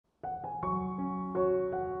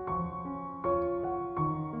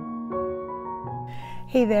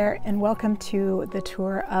Hey there, and welcome to the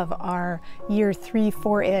tour of our year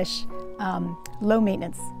 3-4-ish low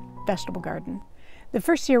maintenance vegetable garden. The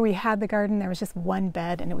first year we had the garden, there was just one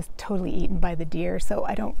bed and it was totally eaten by the deer, so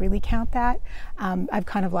I don't really count that. I've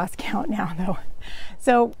kind of lost count now though.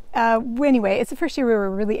 So anyway, it's the first year we were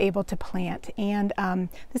really able to plant, and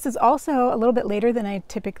this is also a little bit later than I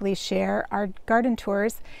typically share our garden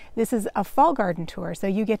tours. This is a fall garden tour, so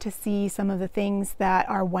you get to see some of the things that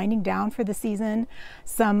are winding down for the season,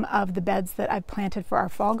 some of the beds that I've planted for our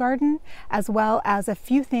fall garden, as well as a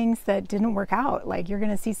few things that didn't work out. Like, you're going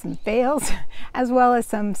to see some fails as well as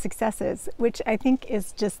some successes, which I think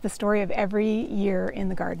is just the story of every year in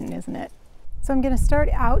the garden, isn't it? So I'm going to start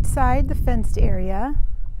outside the fenced area.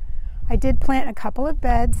 I did plant a couple of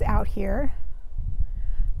beds out here.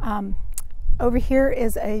 Over here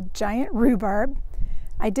is a giant rhubarb.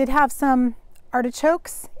 I did have some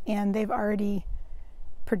artichokes and they've already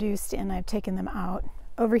produced and I've taken them out.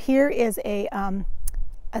 Over here is a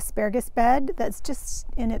asparagus bed that's just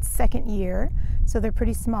in its second year, so they're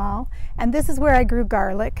pretty small. And this is where I grew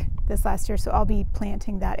garlic this last year, so I'll be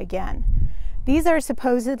planting that again. These are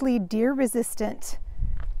supposedly deer resistant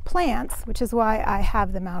plants, which is why I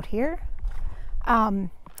have them out here.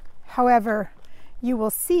 However, you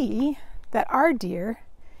will see that our deer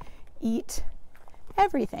eat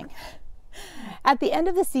everything. At the end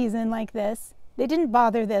of the season like this, they didn't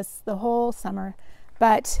bother this the whole summer,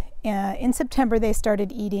 but in September they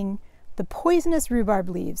started eating the poisonous rhubarb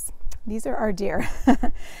leaves. These are our deer.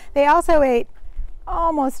 They also ate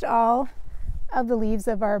almost all of the leaves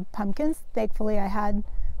of our pumpkins. Thankfully, I had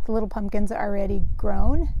the little pumpkins already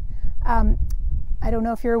grown. I don't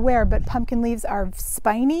know if you're aware, but pumpkin leaves are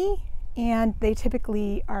spiny and they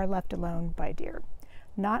typically are left alone by deer,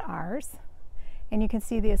 not ours. And you can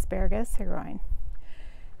see the asparagus are growing.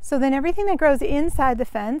 So then everything that grows inside the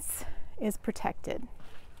fence is protected.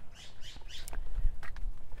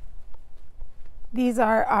 These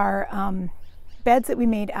are our beds that we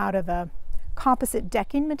made out of a composite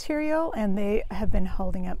decking material, and they have been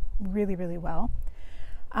holding up really, really well.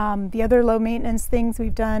 The other low maintenance things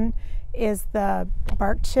we've done is the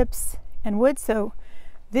bark chips and wood. So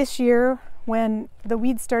this year, when the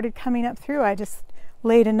weeds started coming up through, I just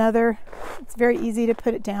laid another, it's very easy to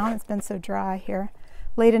put it down, it's been so dry here,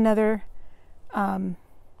 laid another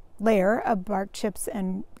layer of bark chips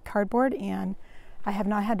and cardboard, and I have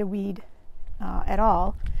not had to weed at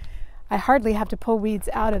all. I hardly have to pull weeds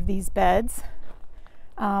out of these beds.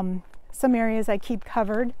 Some areas I keep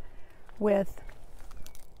covered with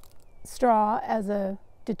straw as a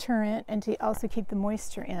deterrent and to also keep the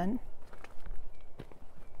moisture in.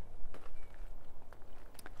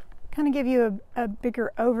 Kind of give you a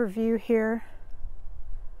bigger overview here,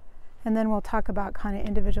 and then we'll talk about kind of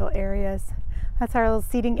individual areas. That's our little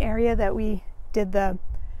seating area that we did the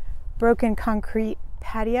broken concrete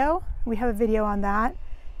patio. We have a video on that.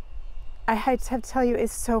 I have to tell you,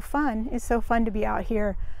 it's so fun. It's so fun to be out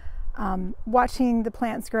here watching the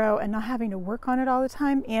plants grow and not having to work on it all the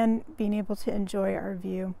time, and being able to enjoy our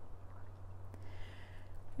view.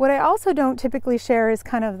 What I also don't typically share is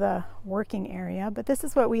kind of the working area, but this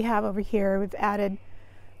is what we have over here. We've added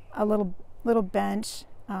a little bench.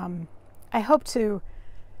 I hope to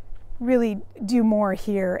really do more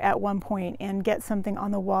here at one point and get something on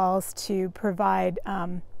the walls to provide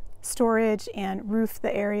storage and roof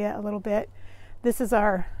the area a little bit. This is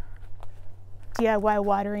our DIY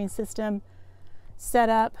watering system set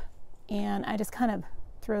up, and I just kind of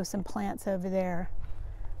throw some plants over there.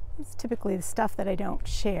 It's typically the stuff that I don't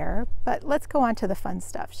share, but let's go on to the fun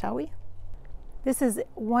stuff, shall we? This is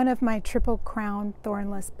one of my triple crown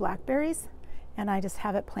thornless blackberries, and I just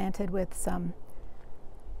have it planted with some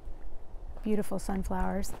beautiful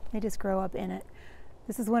sunflowers. They just grow up in it.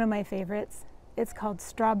 This is one of my favorites. It's called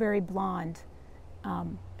Strawberry Blonde,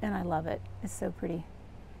 and I love it. It's so pretty.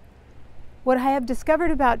 What I have discovered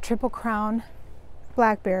about triple crown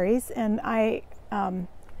blackberries, and I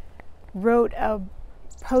wrote a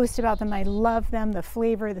post about them, I love them, the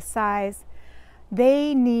flavor, the size.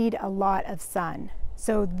 They need a lot of sun.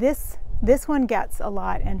 So this one gets a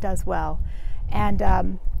lot and does well.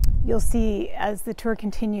 And you'll see as the tour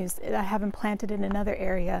continues, I have them planted in another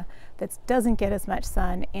area that doesn't get as much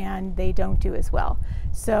sun and they don't do as well.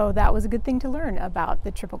 So that was a good thing to learn about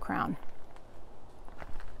the triple crown.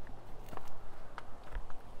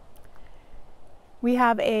 We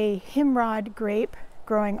have a himrod grape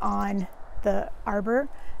growing on the arbor.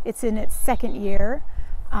 It's in its second year,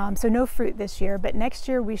 so no fruit this year, but next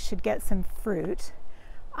year we should get some fruit.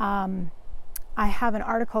 I have an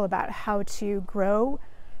article about how to grow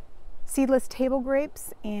seedless table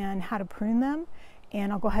grapes and how to prune them,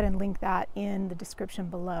 and I'll go ahead and link that in the description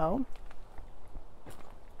below.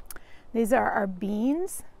 These are our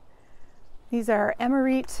beans. These are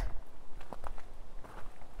emerite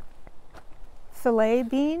filet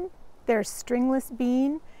bean. They're stringless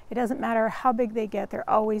bean. It doesn't matter how big they get, they're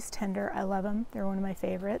always tender. I love them. They're one of my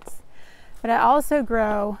favorites. But I also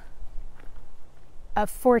grow a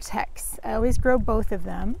Vortex. I always grow both of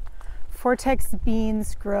them. Vortex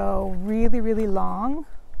beans grow really, really long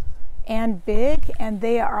and big, and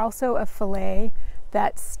they are also a filet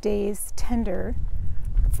that stays tender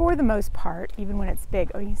for the most part, even when it's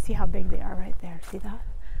big. Oh, you can see how big they are right there. See that?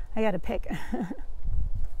 I got to pick.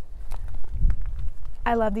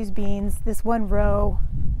 I love these beans. This one row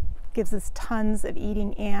gives us tons of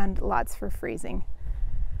eating and lots for freezing.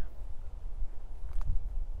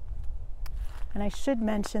 And I should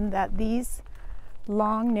mention that these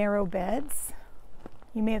long, narrow beds,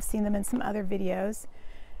 you may have seen them in some other videos.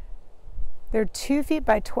 They're 2 feet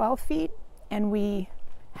by 12 feet, and we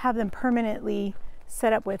have them permanently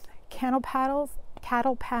set up with cattle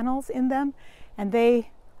panels in them, and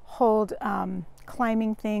they hold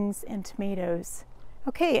climbing things and tomatoes.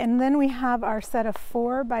 Okay, and then we have our set of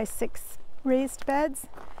 4 by 6 raised beds.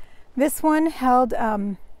 This one held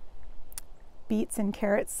beets and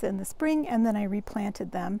carrots in the spring, and then I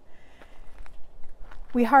replanted them.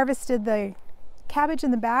 We harvested the cabbage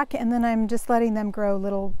in the back, and then I'm just letting them grow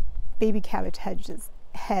little baby cabbage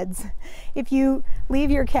heads. If you leave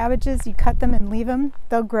your cabbages, you cut them and leave them,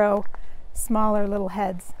 they'll grow smaller little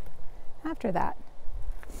heads after that.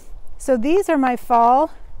 So these are my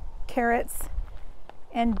fall carrots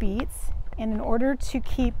and beets, and in order to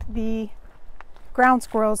keep the ground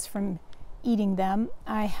squirrels from eating them,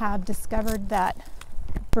 I have discovered that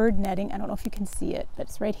bird netting, I don't know if you can see it, but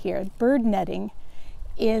it's right here. Bird netting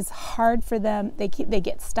is hard for them. They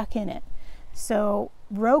get stuck in it. So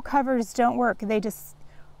row covers don't work. They just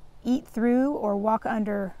eat through or walk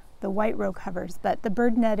under the white row covers, but the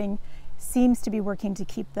bird netting seems to be working to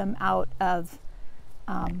keep them out of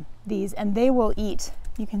these, and they will eat.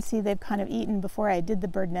 You can see they've kind of eaten before I did the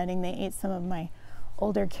bird netting. They ate some of my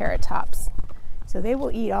older carrot tops. So they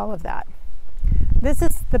will eat all of that. This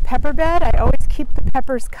is the pepper bed. I always keep the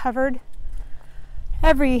peppers covered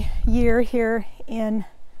every year here in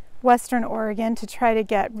Western Oregon to try to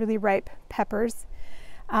get really ripe peppers.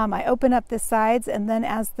 I open up the sides, and then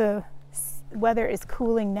as the weather is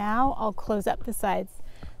cooling now, I'll close up the sides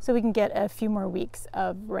so we can get a few more weeks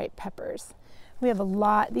of ripe peppers. We have a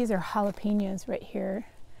lot. These are jalapenos right here,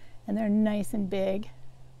 and they're nice and big.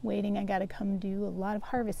 Waiting, I gotta come do a lot of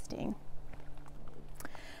harvesting.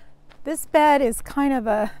 This bed is kind of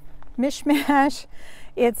a mishmash.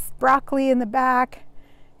 It's broccoli in the back,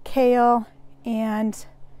 kale, and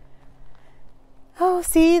oh,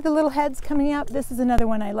 see the little heads coming up? This is another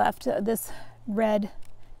one I left, this red,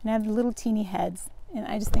 and I have the little teeny heads, and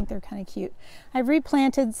I just think they're kind of cute. I've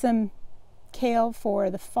replanted some kale for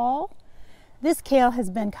the fall. This kale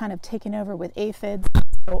has been kind of taken over with aphids,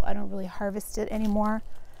 so I don't really harvest it anymore.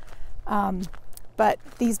 But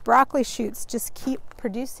these broccoli shoots just keep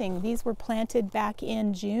producing. These were planted back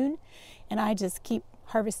in June, and I just keep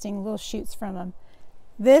harvesting little shoots from them.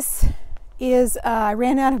 This is, I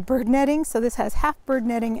ran out of bird netting, so this has half bird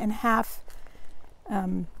netting and half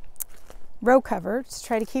row cover to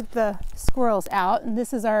try to keep the squirrels out. And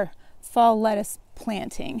this is our fall lettuce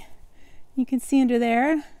planting. You can see under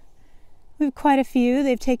there, we have quite a few.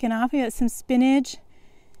 They've taken off. We got some spinach.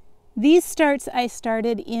 These starts I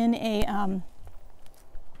started in a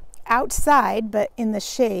outside, but in the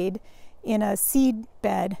shade, in a seed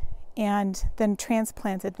bed, and then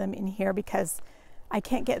transplanted them in here because I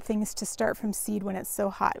can't get things to start from seed when it's so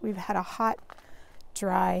hot. We've had a hot,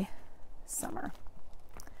 dry summer.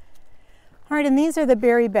 All right, and these are the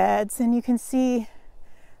berry beds, and you can see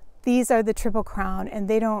these are the Triple Crown, and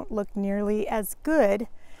they don't look nearly as good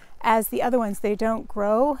as the other ones. They don't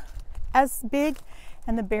grow as big,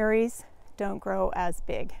 and the berries don't grow as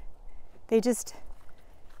big. They just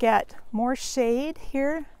get more shade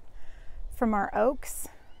here from our oaks.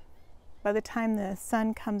 By the time the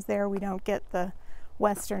sun comes there, we don't get the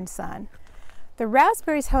western sun. The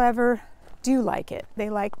raspberries, however, do like it. They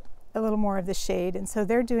like a little more of the shade, and so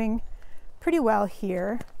they're doing pretty well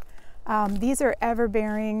here. These are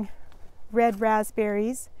ever-bearing red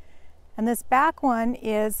raspberries, and this back one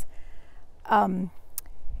is a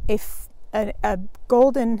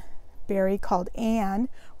golden berry called Anne.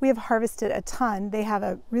 We have harvested a ton. They have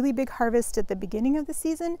a really big harvest at the beginning of the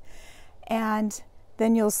season, and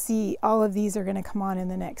then you'll see all of these are going to come on in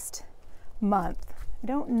the next month. I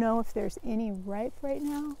don't know if there's any ripe right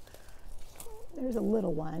now. There's a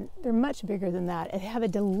little one. They're much bigger than that. They have a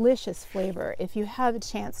delicious flavor. If you have a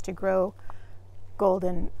chance to grow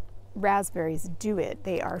golden raspberries, do it.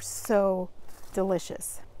 They are so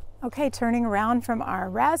delicious. Okay, turning around from our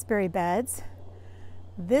raspberry beds,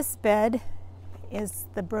 this bed is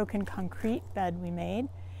the broken concrete bed we made,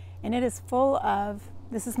 and it is full of,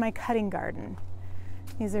 this is my cutting garden.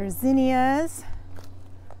 These are zinnias,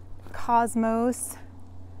 cosmos,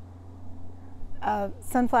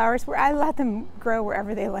 sunflowers, where I let them grow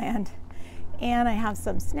wherever they land. And I have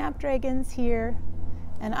some snapdragons here,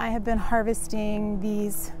 and I have been harvesting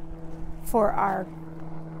these for our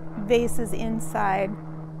vases inside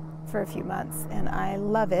for a few months, and I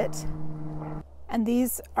love it. And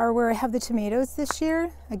these are where I have the tomatoes this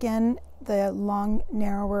year. Again, the long,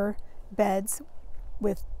 narrower beds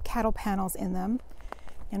with cattle panels in them.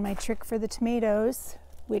 And my trick for the tomatoes,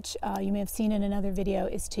 which you may have seen in another video,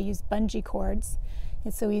 is to use bungee cords.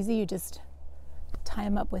 It's so easy, you just tie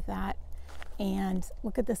them up with that. And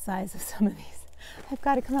look at the size of some of these. I've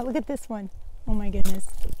got to come out, look at this one. Oh my goodness.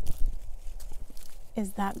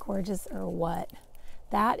 Is that gorgeous or what?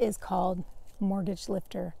 That is called mortgage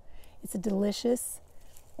lifter. It's a delicious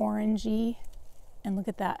orangey, and look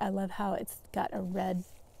at that. I love how it's got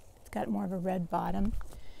more of a red bottom.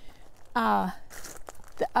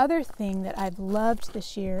 The other thing that I've loved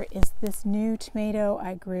this year is this new tomato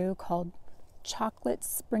I grew called chocolate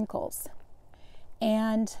sprinkles.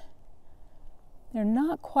 And they're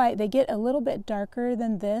not quite, they get a little bit darker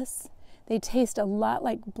than this. They taste a lot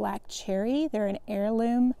like black cherry. They're an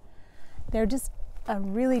heirloom. They're just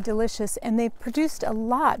really delicious, and they've produced a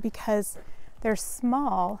lot because they're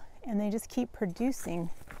small and they just keep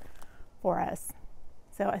producing for us.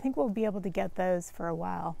 So I think we'll be able to get those for a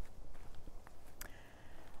while.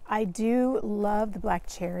 I do love the black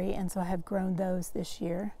cherry, and so I have grown those this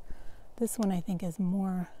year. This one I think is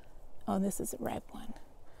more, oh, this is a ripe one.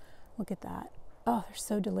 Look at that. Oh, they're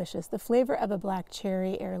so delicious. The flavor of a black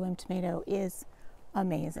cherry heirloom tomato is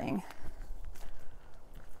amazing.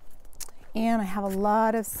 And I have a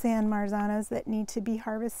lot of San Marzanos that need to be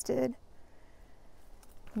harvested,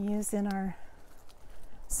 used in our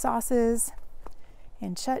sauces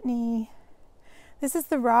and chutney. This is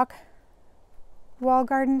the rock wall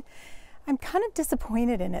garden. I'm kind of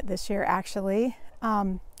disappointed in it this year, actually.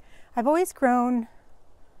 I've always grown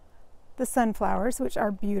the sunflowers, which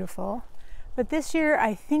are beautiful, but this year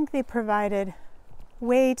I think they provided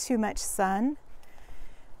way too much sun.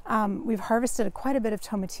 We've harvested quite a bit of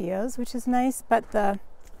tomatillos, which is nice, but the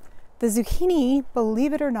zucchini,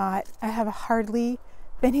 believe it or not, I have hardly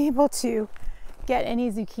been able to get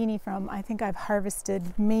any zucchini from. I think I've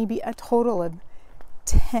harvested maybe a total of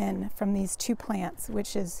 10 from these 2 plants,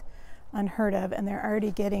 which is unheard of, and they're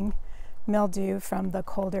already getting mildew from the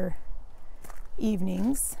colder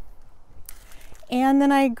evenings. And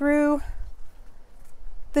then I grew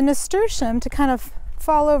the nasturtium to kind of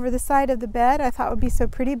fall over the side of the bed. I thought it would be so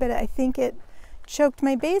pretty, but I think it choked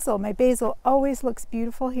my basil. My basil always looks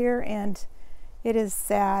beautiful here, and it is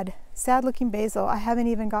sad looking basil. I haven't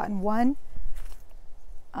even gotten one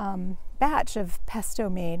batch of pesto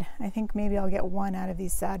made. I think maybe I'll get one out of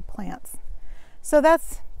these sad plants. So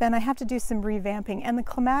that's been, I have to do some revamping. And the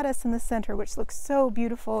clematis in the center, which looks so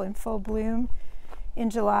beautiful in full bloom in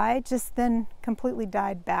July, just then completely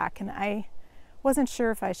died back, and I wasn't sure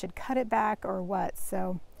if I should cut it back or what.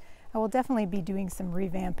 So I will definitely be doing some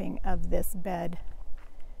revamping of this bed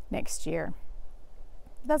next year.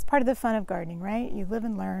 That's part of the fun of gardening, right? You live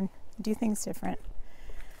and learn, do things different.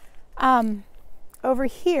 Over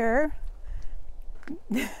here,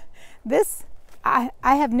 this, I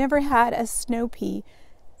have never had a snow pea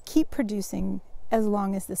keep producing as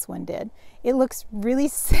long as this one did. It looks really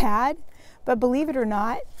sad, but believe it or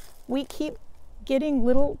not, we keep getting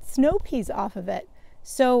little snow peas off of it.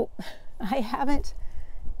 So I haven't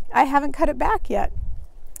cut it back yet.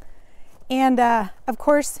 And of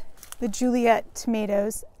course, the Juliet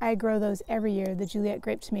tomatoes, I grow those every year. The Juliet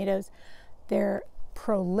grape tomatoes, they're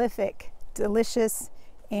prolific, delicious,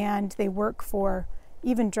 and they work for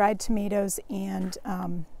even dried tomatoes and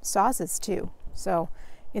sauces too. So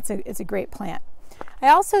it's a great plant. I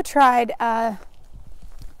also tried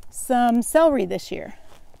some celery this year.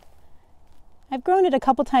 I've grown it a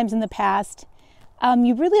couple times in the past.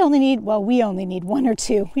 You really only need, well, we only need 1 or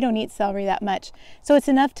 2. We don't eat celery that much. So it's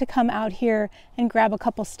enough to come out here and grab a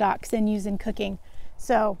couple stalks and use in cooking.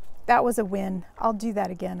 So that was a win. I'll do that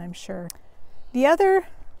again, I'm sure. The other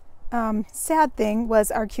sad thing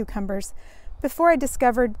was our cucumbers. Before I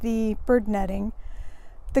discovered the bird netting,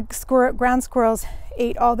 the ground squirrels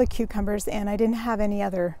ate all the cucumbers, and I didn't have any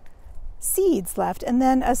other seeds left. And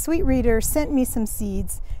then a sweet reader sent me some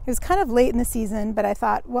seeds. It was kind of late in the season, but I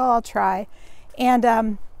thought, well, I'll try.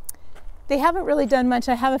 And they haven't really done much.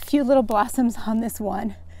 I have a few little blossoms on this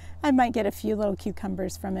one. I might get a few little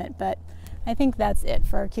cucumbers from it, but I think that's it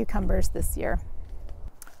for our cucumbers this year.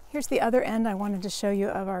 Here's the other end I wanted to show you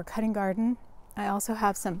of our cutting garden. I also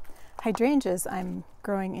have some hydrangeas I'm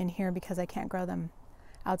growing in here because I can't grow them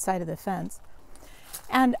outside of the fence.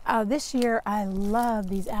 And this year I love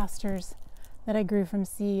these asters that I grew from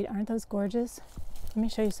seed. Aren't those gorgeous? Let me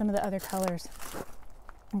show you some of the other colors.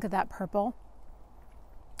 Look at that purple.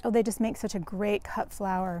 Oh, they just make such a great cut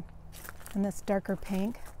flower. And this darker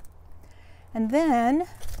pink. And then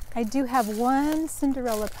I do have one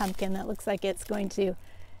Cinderella pumpkin that looks like it's going to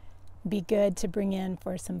be good to bring in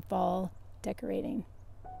for some fall decorating.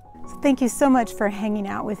 So thank you so much for hanging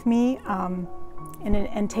out with me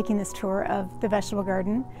and taking this tour of the vegetable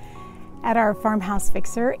garden at our farmhouse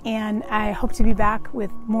fixer. And I hope to be back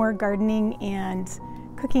with more gardening and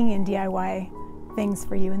cooking and DIY things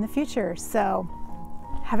for you in the future. So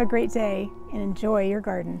have a great day and enjoy your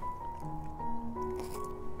garden.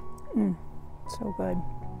 So good.